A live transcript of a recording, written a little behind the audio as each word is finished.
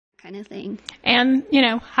kind of thing. And,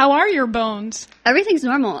 how are your bones? Everything's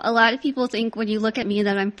normal. A lot of people think when you look at me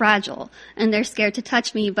that I'm fragile and they're scared to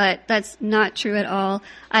touch me, but that's not true at all.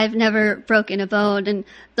 I've never broken a bone, and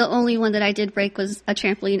the only one that I did break was a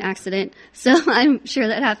trampoline accident. So I'm sure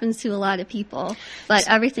that happens to a lot of people, but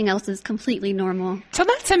everything else is completely normal. So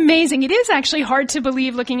that's amazing. It is actually hard to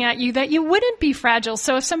believe looking at you that you wouldn't be fragile.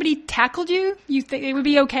 So if somebody tackled you, you think it would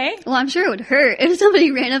be okay? Well, I'm sure it would hurt if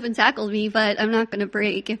somebody ran up and tackled me, but I'm not going to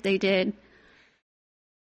break if they did.